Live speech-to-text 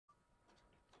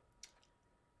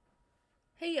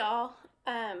Hey y'all,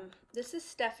 this is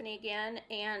Stephanie again,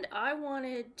 and I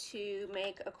wanted to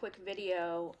make a quick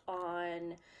video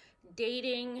on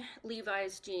dating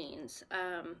Levi's jeans.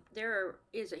 There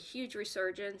is a huge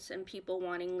resurgence in people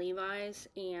wanting Levi's,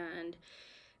 and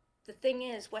the thing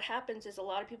is, what happens is a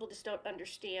lot of people just don't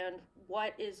understand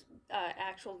what is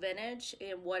actual vintage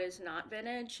and what is not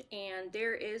vintage, and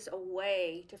there is a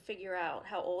way to figure out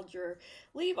how old your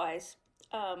Levi's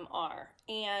are.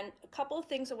 And a couple of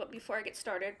things before I get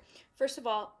started. First of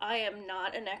all, I am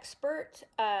not an expert.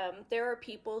 There are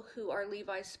people who are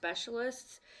Levi's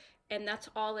specialists, and that's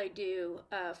all they do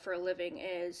for a living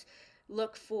is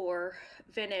look for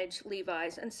vintage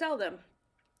Levi's and sell them.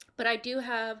 But I do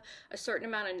have a certain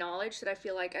amount of knowledge that I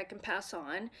feel like I can pass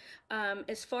on.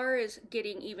 As far as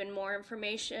getting even more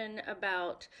information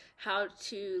about how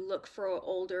to look for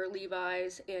older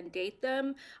Levi's and date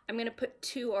them, I'm going to put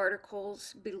two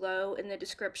articles below in the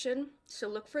description, so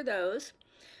look for those.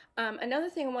 Another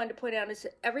thing I wanted to point out is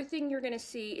that everything you're going to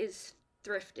see is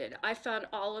thrifted. I found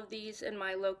all of these in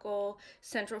my local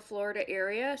Central Florida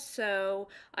area, so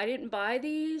I didn't buy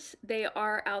these. They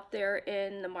are out there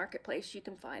in the marketplace. You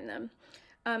can find them.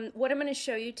 What I'm going to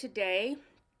show you today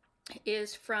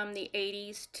is from the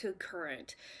 80s to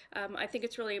current. I think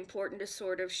it's really important to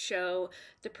sort of show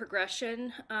the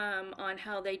progression on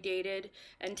how they dated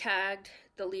and tagged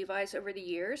the Levi's over the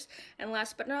years. And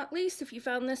last but not least, if you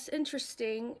found this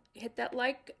interesting, hit that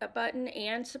like button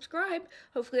and subscribe.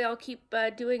 Hopefully I'll keep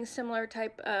doing similar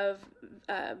type of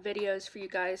videos for you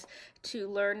guys to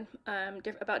learn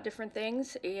about different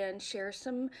things and share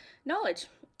some knowledge.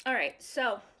 All right,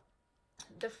 so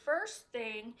the first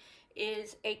thing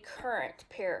is a current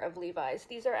pair of Levi's.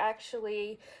 These are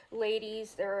actually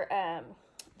ladies. They're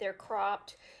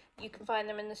cropped. You can find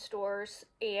them in the stores,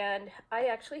 and I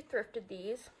actually thrifted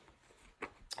these.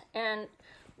 And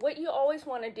what you always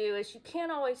want to do is you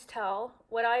can't always tell.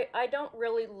 I don't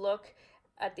really look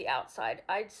at the outside.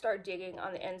 I'd start digging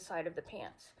on the inside of the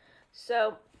pants.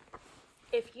 So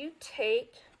if you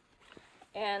take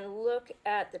and look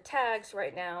at the tags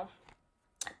right now,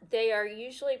 they are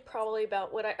usually probably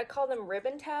about what I call them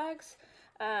ribbon tags,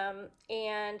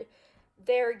 and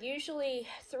they're usually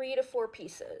 3 to 4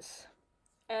 pieces,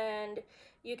 and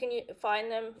you can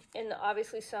find them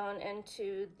obviously sewn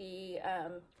into the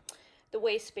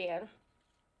waistband.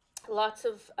 Lots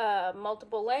of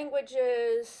multiple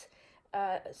languages,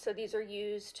 so these are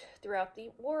used throughout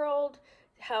the world.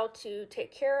 How to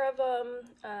take care of them,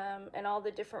 and all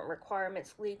the different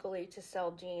requirements legally to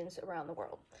sell jeans around the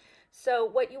world. So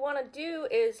what you want to do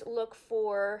is look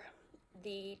for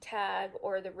the tag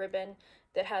or the ribbon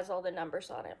that has all the numbers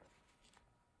on it.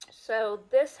 So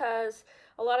this has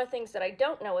a lot of things that I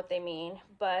don't know what they mean,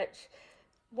 but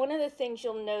one of the things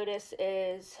you'll notice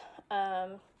is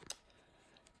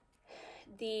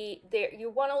you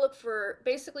want to look for,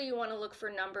 basically you want to look for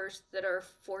numbers that are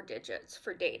 4 digits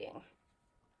for dating.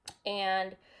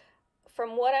 And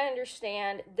from what I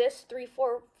understand, this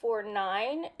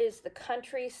 3449 is the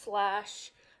country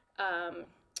slash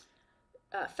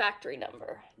factory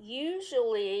number.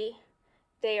 Usually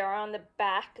they are on the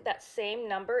back. That same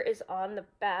number is on the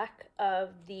back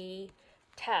of the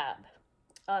tab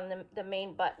on the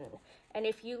main button. And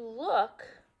if you look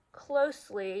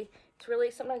closely,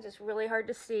 sometimes it's really hard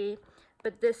to see,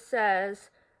 but this says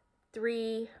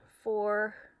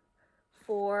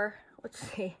 344, let's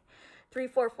see,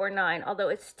 3449, although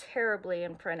it's terribly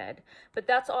imprinted. But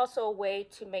that's also a way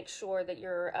to make sure that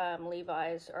your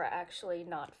Levi's are actually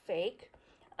not fake.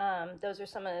 Those are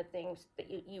some of the things that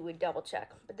you would double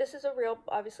check. But this is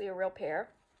obviously a real pair.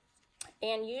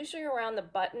 And usually around the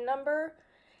button number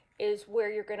is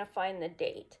where you're going to find the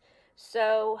date.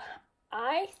 So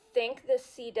I think this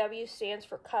CW stands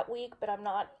for cut week, but I'm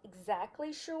not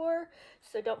exactly sure,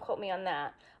 so don't quote me on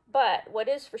that. But what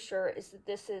is for sure is that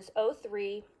this is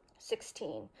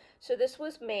 03/16. So this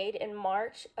was made in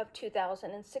March of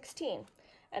 2016,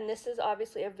 and this is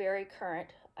obviously a very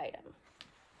current item.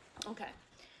 Okay,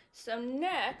 so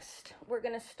next we're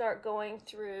going to start going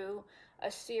through a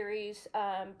series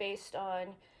based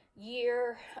on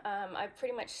year. I've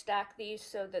pretty much stacked these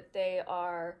so that they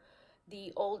are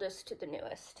the oldest to the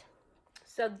newest.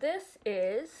 So this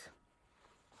is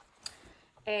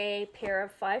a pair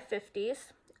of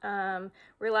 550s,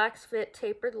 relaxed fit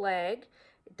tapered leg.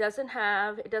 It doesn't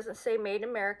say made in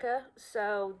America,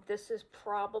 so this is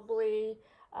probably,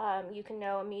 you can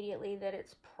know immediately that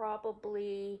it's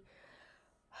probably,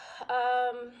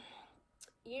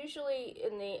 usually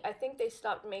I think they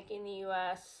stopped making the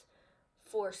US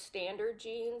for standard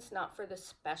jeans, not for the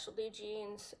specialty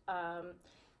jeans,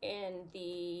 in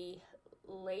the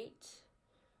late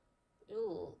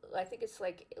I think it's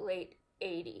like late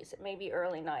 80s, it may be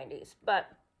early 90s. But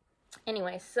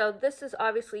anyway, so this is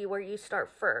obviously where you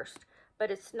start first, but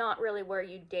it's not really where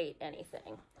you date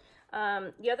anything.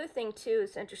 The other thing too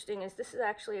is interesting is this is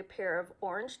actually a pair of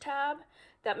orange tab.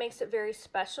 That makes it very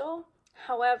special.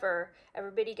 However,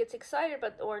 everybody gets excited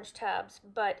about the orange tabs,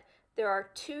 but there are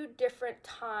two different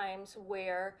times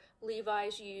where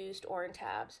Levi's used orange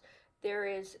tabs. There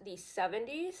is the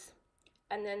 70s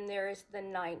and then there is the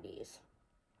 90s.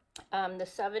 The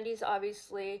 70s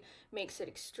obviously makes it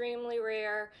extremely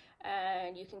rare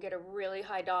and you can get a really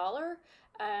high dollar.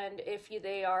 And if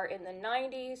they are in the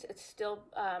 90s, it's still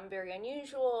very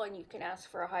unusual and you can ask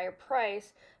for a higher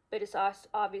price, but it's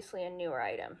obviously a newer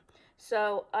item.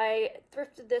 So I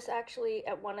thrifted this actually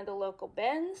at one of the local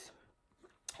bins,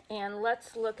 and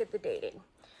let's look at the dating.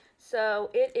 So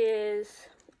it is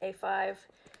a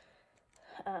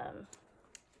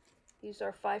these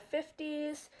are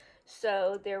 550s.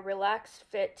 So they're relaxed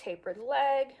fit tapered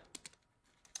leg,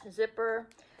 zipper,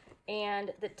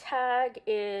 and the tag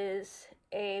is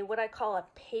what I call a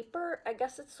paper. I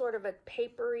guess it's sort of a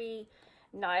papery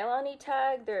nylon-y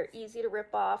tag. They're easy to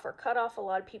rip off or cut off. A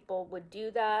lot of people would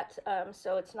do that,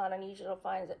 so it's not unusual to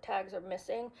find that tags are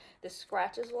missing. This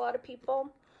scratches a lot of people.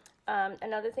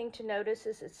 Another thing to notice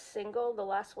is it's single. The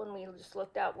last one we just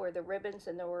looked at were the ribbons,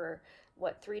 and there were,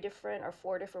 what, 3 different or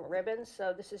 4 different ribbons,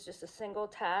 so this is just a single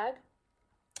tag.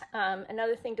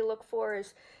 Another thing to look for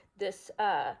is this,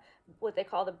 what they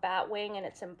call the bat wing, and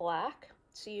it's in black,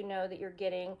 so you know that you're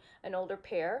getting an older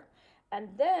pair. And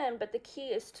then, but the key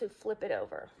is to flip it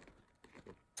over.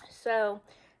 So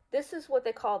this is what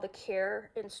they call the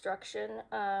care instruction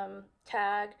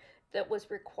tag that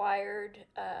was required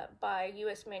by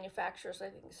U.S. manufacturers, I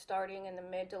think, starting in the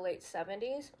mid to late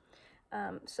 70s.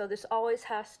 So this always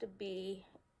has to be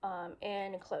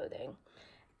in clothing.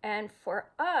 And for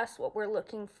us, what we're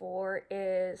looking for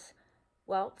is,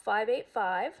 well,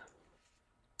 585.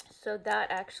 So that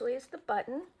actually is the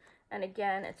button. And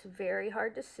again, it's very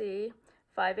hard to see,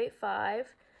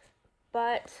 585.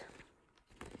 But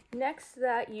next to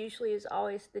that usually is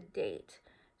always the date.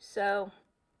 So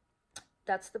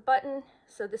that's the button.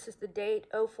 So this is the date,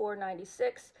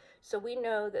 0496. So we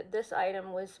know that this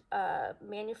item was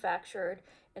manufactured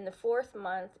in the 4th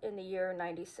month in the year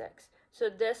 96. So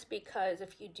this, because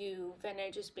if you do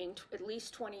vintage as being at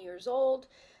least 20 years old,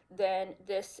 then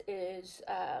this is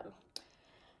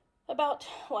about,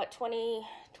 what,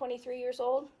 23 years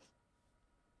old?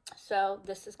 So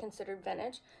this is considered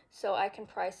vintage. So I can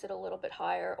price it a little bit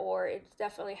higher, or it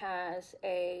definitely has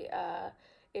a,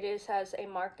 has a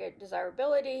market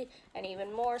desirability, and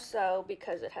even more so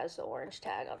because it has the orange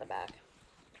tag on the back.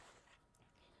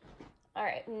 All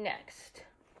right, next.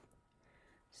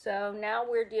 So now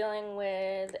we're dealing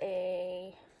with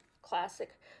a classic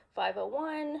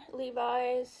 501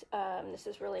 Levi's. This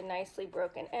is really nicely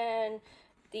broken in.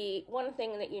 The one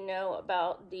thing that you know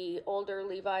about the older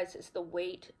Levi's is the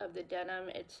weight of the denim.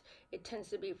 It tends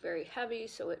to be very heavy,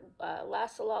 so it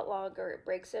lasts a lot longer. It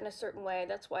breaks in a certain way.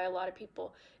 That's why a lot of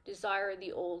people desire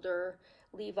the older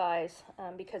Levi's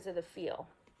because of the feel.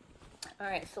 All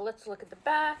right, so let's look at the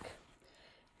back.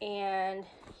 And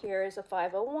here is a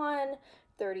 501,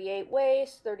 38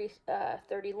 waist,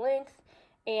 30 length.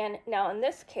 And now in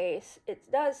this case, it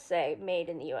does say made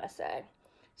in the USA.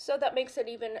 So that makes it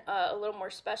even a little more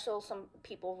special. Some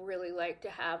people really like to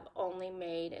have only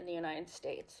made in the United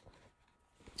States.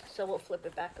 So we'll flip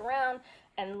it back around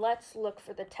and let's look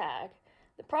for the tag.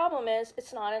 The problem is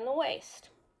it's not in the waist.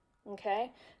 Okay,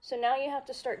 so now you have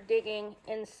to start digging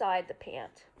inside the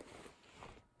pant.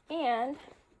 And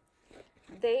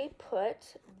they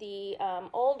put the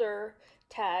older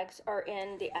tags are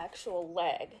in the actual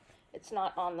leg. It's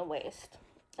not on the waist.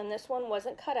 And this one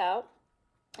wasn't cut out.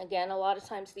 Again, a lot of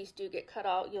times these do get cut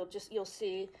out. You'll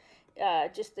see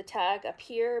just the tag up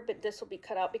here, but this will be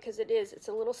cut out because it's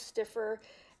a little stiffer,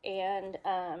 and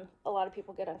a lot of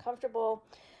people get uncomfortable.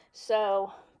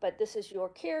 So, but this is your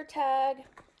care tag,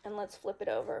 and let's flip it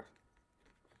over.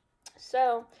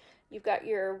 So you've got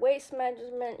your waist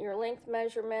measurement, your length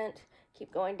measurement.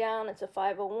 Keep going down. It's a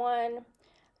 501.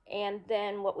 And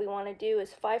then what we want to do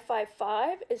is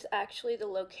 555 is actually the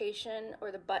location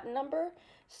or the button number.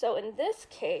 So in this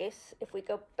case, if we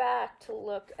go back to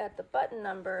look at the button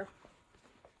number,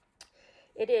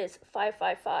 it is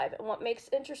 555. And what makes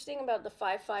interesting about the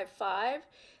 555,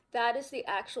 that is the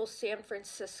actual San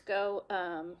Francisco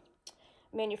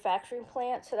manufacturing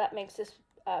plant. So that makes this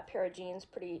pair of jeans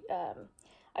pretty,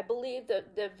 I believe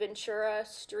the Ventura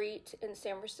Street in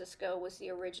San Francisco was the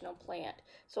original plant.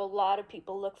 So a lot of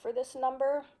people look for this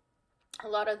number. A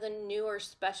lot of the newer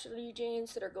specialty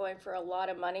jeans that are going for a lot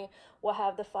of money will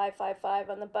have the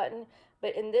 555 on the button,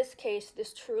 but in this case,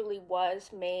 this truly was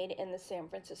made in the San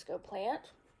Francisco plant.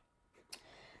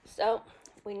 So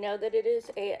we know that it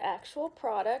is a actual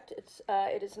product.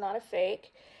 It is not a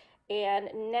fake. And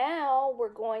now we're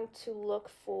going to look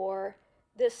for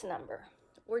this number.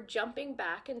 We're jumping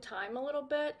back in time a little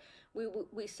bit.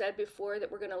 We said before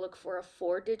that we're going to look for a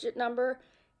 4-digit number.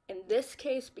 In this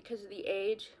case, because of the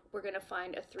age, we're going to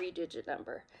find a 3-digit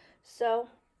number. So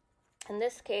in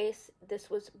this case, this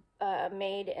was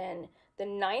made in the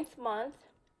 9th month,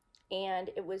 and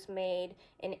it was made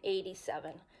in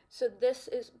 87. So this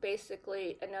is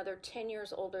basically another 10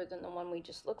 years older than the one we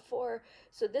just looked for.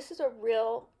 So this is a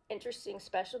real interesting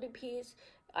specialty piece.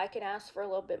 I can ask for a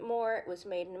little bit more. It was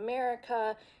made in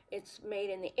America. It's made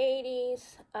in the 80s,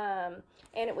 and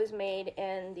it was made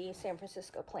in the San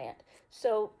Francisco plant.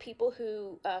 So people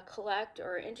who collect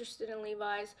or are interested in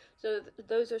Levi's, so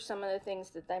those are some of the things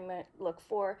that they might look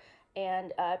for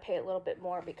and pay a little bit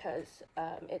more because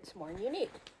it's more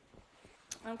unique.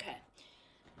 Okay,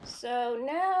 so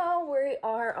now we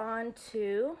are on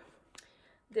to,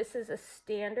 this is a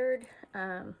standard,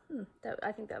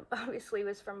 I think that obviously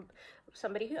was from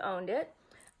somebody who owned it.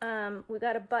 We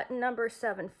got a button number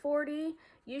 740.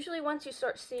 Usually once you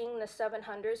start seeing the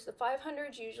 700s, the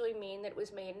 500s usually mean that it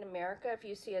was made in America. If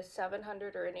you see a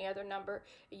 700 or any other number,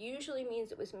 it usually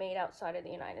means it was made outside of the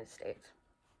United States.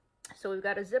 So we've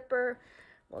got a zipper.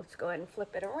 Let's go ahead and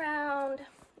flip it around.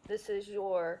 This is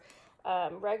your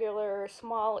regular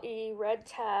small E red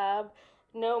tab,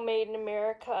 no made in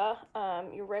America,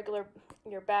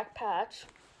 your back patch.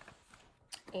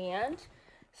 And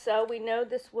so we know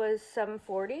this was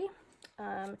 740.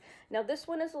 Now this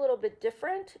one is a little bit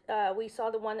different. We saw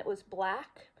the one that was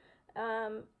black.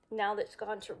 Now that's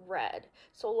gone to red.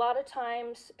 So a lot of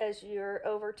times as you're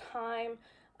over time,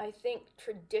 I think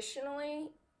traditionally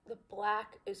the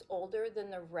black is older than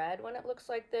the red when it looks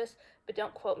like this, but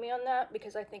don't quote me on that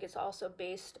because I think it's also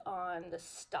based on the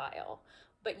style.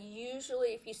 But usually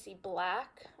if you see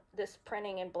black, this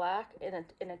printing in black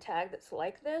in a tag that's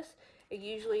like this, it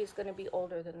usually is going to be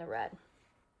older than the red.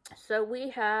 So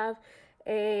we have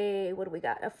a, what do we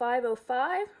got? A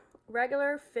 505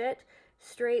 regular fit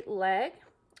straight leg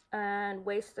and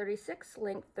waist 36,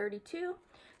 length 32.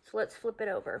 So let's flip it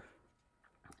over.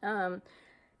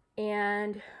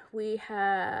 And we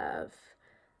have,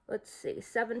 let's see,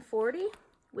 740,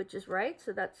 which is right.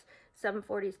 So that's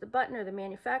 740 is the button or the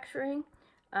manufacturing.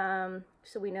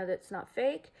 So we know that's not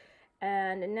fake.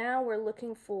 And now we're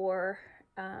looking for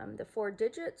the 4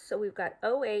 digits. So we've got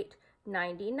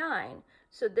 0899.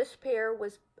 So this pair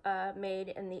was made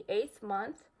in the 8th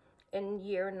month in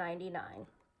year 99.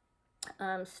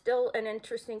 Still an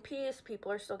interesting piece.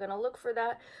 People are still going to look for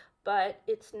that, but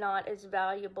it's not as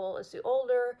valuable as the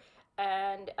older.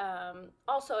 And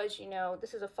also, as you know,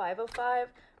 this is a 505.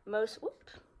 Most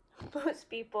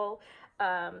people,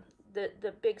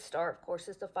 the big star, of course,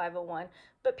 is the 501.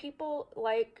 But people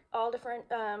like all different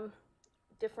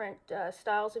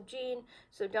styles of jean,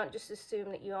 so don't just assume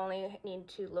that you only need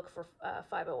to look for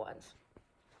 501s.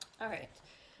 All right,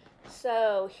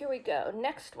 so here we go.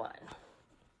 Next one.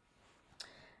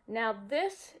 Now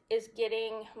this is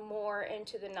getting more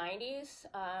into the 90s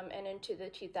and into the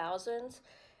 2000s.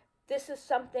 This is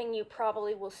something you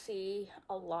probably will see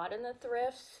a lot in the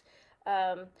thrifts.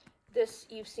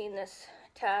 You've seen this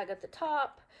tag at the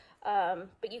top,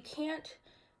 but you can't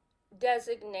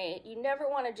designate. You never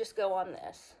want to just go on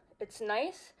this. It's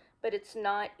nice, but it's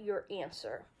not your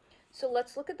answer. So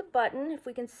let's look at the button. If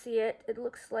we can see it, it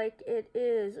looks like it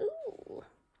is, ooh,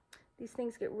 these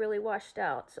things get really washed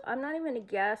out. So I'm not even going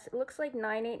to guess. It looks like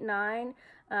 989,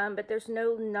 but there's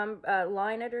no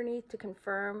line underneath to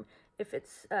confirm if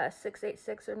it's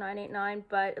 686 or 989,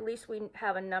 but at least we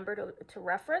have a number to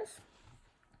reference.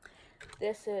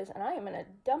 This is, and I am going to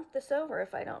dump this over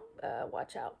if I don't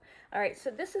watch out. All right,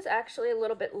 so this is actually a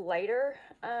little bit lighter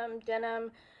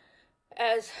denim.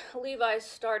 As Levi's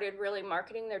started really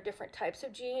marketing their different types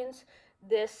of jeans,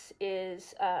 this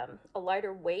is a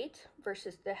lighter weight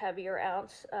versus the heavier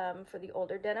ounce for the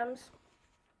older denims.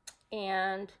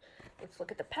 And let's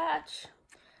look at the patch.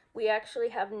 We actually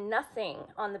have nothing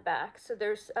on the back. So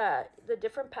there's the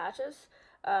different patches.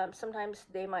 Sometimes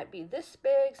they might be this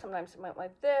big, sometimes they might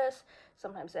like this,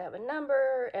 sometimes they have a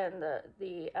number and the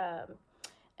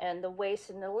waist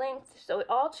and the length. So it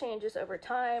all changes over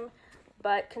time,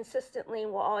 but consistently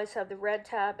we'll always have the red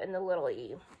tab and the little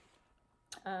e.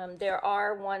 There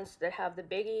are ones that have the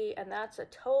big E, and that's a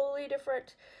totally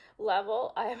different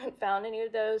level. I haven't found any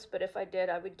of those, but if I did,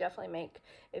 I would definitely make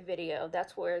a video.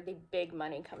 That's where the big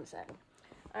money comes in.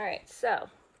 All right, so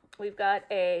we've got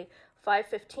a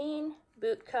 515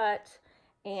 boot cut,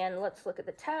 and let's look at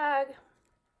the tag.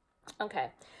 Okay,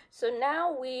 so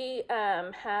now we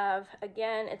have,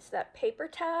 again, it's that paper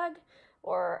tag,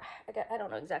 or I don't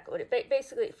know exactly what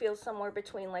basically it feels somewhere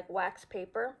between like wax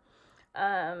paper.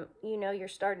 You know, you're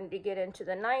starting to get into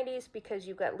the 90s because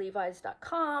you've got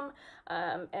levis.com,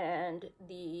 and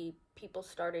the people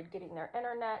started getting their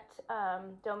internet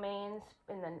domains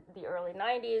in the early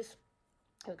 90s.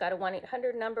 We've got a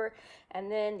 1-800 number,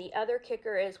 and then the other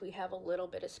kicker is we have a little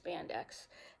bit of spandex.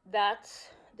 That's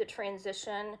the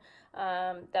transition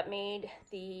that made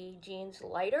the jeans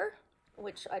lighter,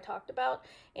 which I talked about,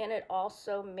 and it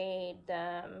also made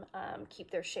them keep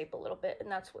their shape a little bit,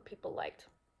 and that's what people liked.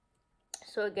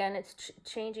 So again, it's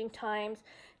changing times,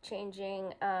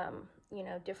 changing you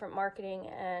know, different marketing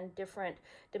and different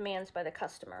demands by the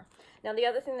customer. Now the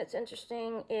other thing that's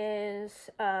interesting is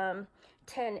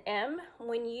 10M.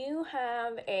 When you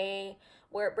have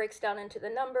where it breaks down into the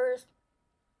numbers,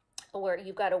 where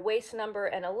you've got a waist number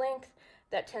and a length,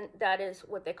 that is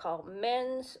what they call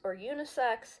men's or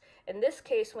unisex. In this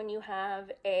case, when you have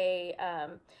a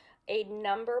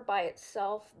number by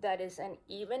itself that is an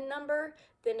even number,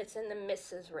 then it's in the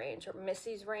Mrs. range or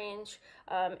Missy's range.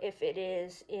 If it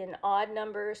is in odd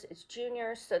numbers, it's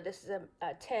junior. So this is a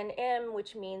 10M,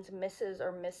 which means Mrs.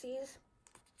 or Missy's.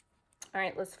 All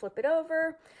right, let's flip it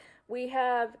over. We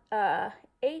have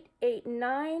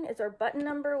 889 is our button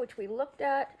number, which we looked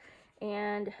at.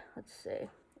 And let's see,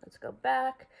 let's go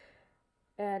back.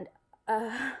 And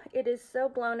it is so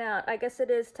blown out. I guess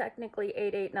it is technically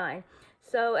 889.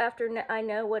 So after I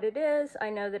know what it is, I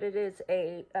know that it is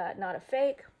not a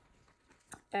fake.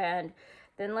 And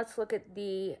then let's look at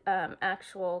the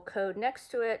actual code next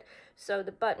to it. So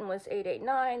the button was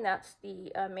 889. That's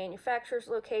the manufacturer's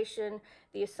location.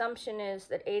 The assumption is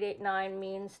that 889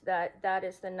 means that that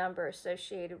is the number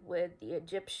associated with the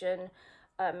Egyptian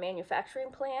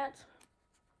manufacturing plant.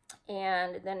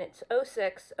 And then it's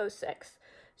 0606.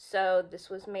 So this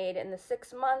was made in the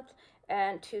 6th month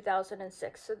and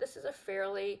 2006. So this is a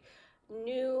fairly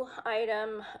new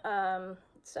item.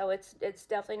 So it's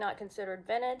definitely not considered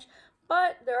vintage,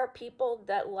 but there are people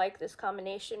that like this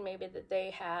combination. Maybe that they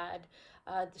had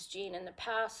this jean in the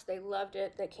past, they loved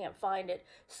it, they can't find it.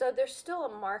 So there's still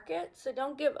a market. So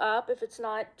don't give up if it's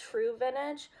not true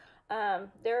vintage.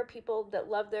 There are people that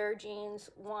love their jeans,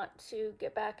 want to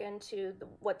get back into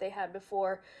what they had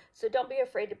before. So don't be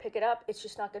afraid to pick it up. It's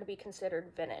just not going to be considered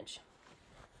vintage.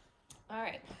 All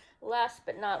right, last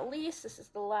but not least, this is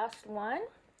the last one.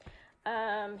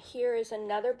 Here is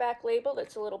another back label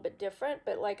that's a little bit different,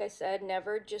 but like I said,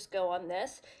 never just go on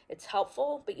this. It's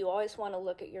helpful, but you always want to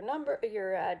look at your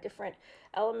different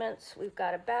elements. We've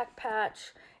got a back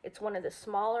patch. It's one of the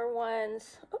smaller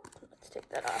ones. Oops, let's take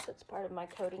that off. It's part of my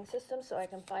coding system so I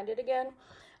can find it again.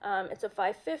 It's a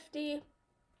 550.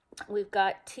 We've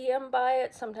got TM by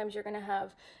it. Sometimes you're going to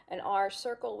have an R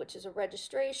circle, which is a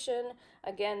registration.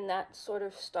 Again, that sort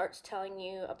of starts telling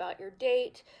you about your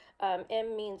date.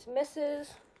 M means Mrs.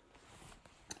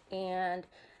 And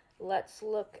let's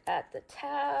look at the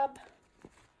tab.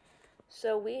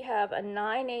 So we have a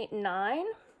 989.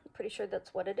 Pretty sure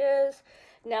that's what it is.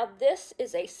 Now this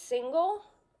is a single,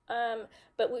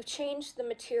 but we've changed the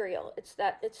material. It's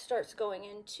that it starts going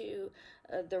into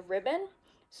the ribbon.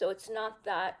 So it's not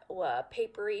that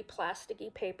papery,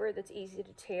 plasticky paper that's easy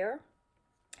to tear.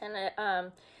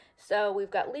 And so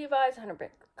we've got Levi's, 100%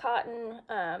 cotton.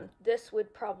 This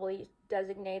would probably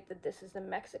designate that this is the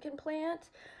Mexican plant.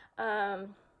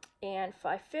 And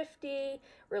 550,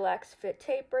 relaxed fit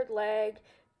tapered leg,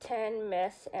 10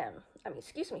 Miss M. I mean,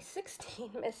 excuse me, 16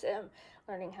 Miss M,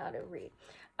 learning how to read.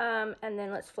 And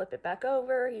then let's flip it back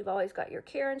over. You've always got your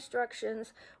care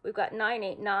instructions. We've got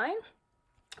 989.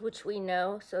 Which we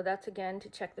know, so that's again to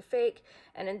check the fake.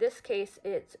 And in this case,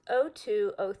 it's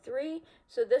 0203.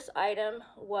 So this item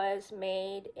was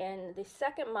made in the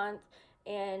 2nd month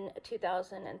in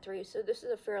 2003. So this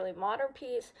is a fairly modern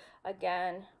piece.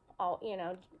 Again, all, you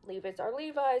know, Levi's are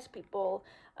Levi's. People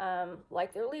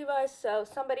like their Levi's. So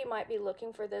somebody might be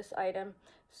looking for this item.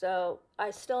 So I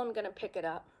still am going to pick it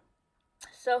up.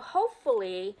 So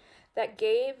hopefully that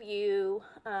gave you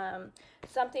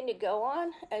something to go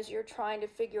on as you're trying to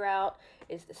figure out,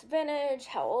 is this vintage,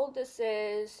 how old this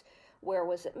is, where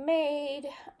was it made.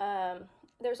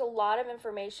 There's a lot of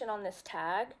information on this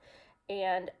tag,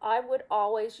 and I would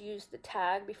always use the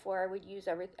tag before I would use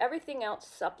everything else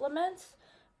supplements,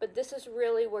 but this is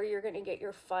really where you're going to get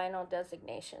your final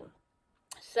designation.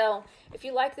 So if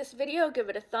you like this video, give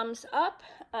it a thumbs up.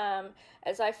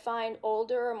 As I find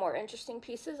older or more interesting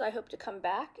pieces, I hope to come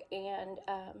back and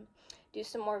do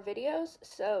some more videos.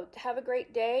 So have a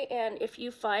great day, and if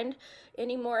you find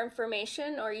any more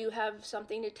information or you have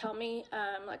something to tell me,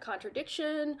 like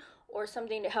contradiction or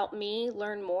something to help me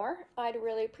learn more, I'd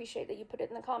really appreciate that you put it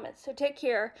in the comments. So take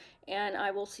care, and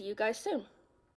I will see you guys soon.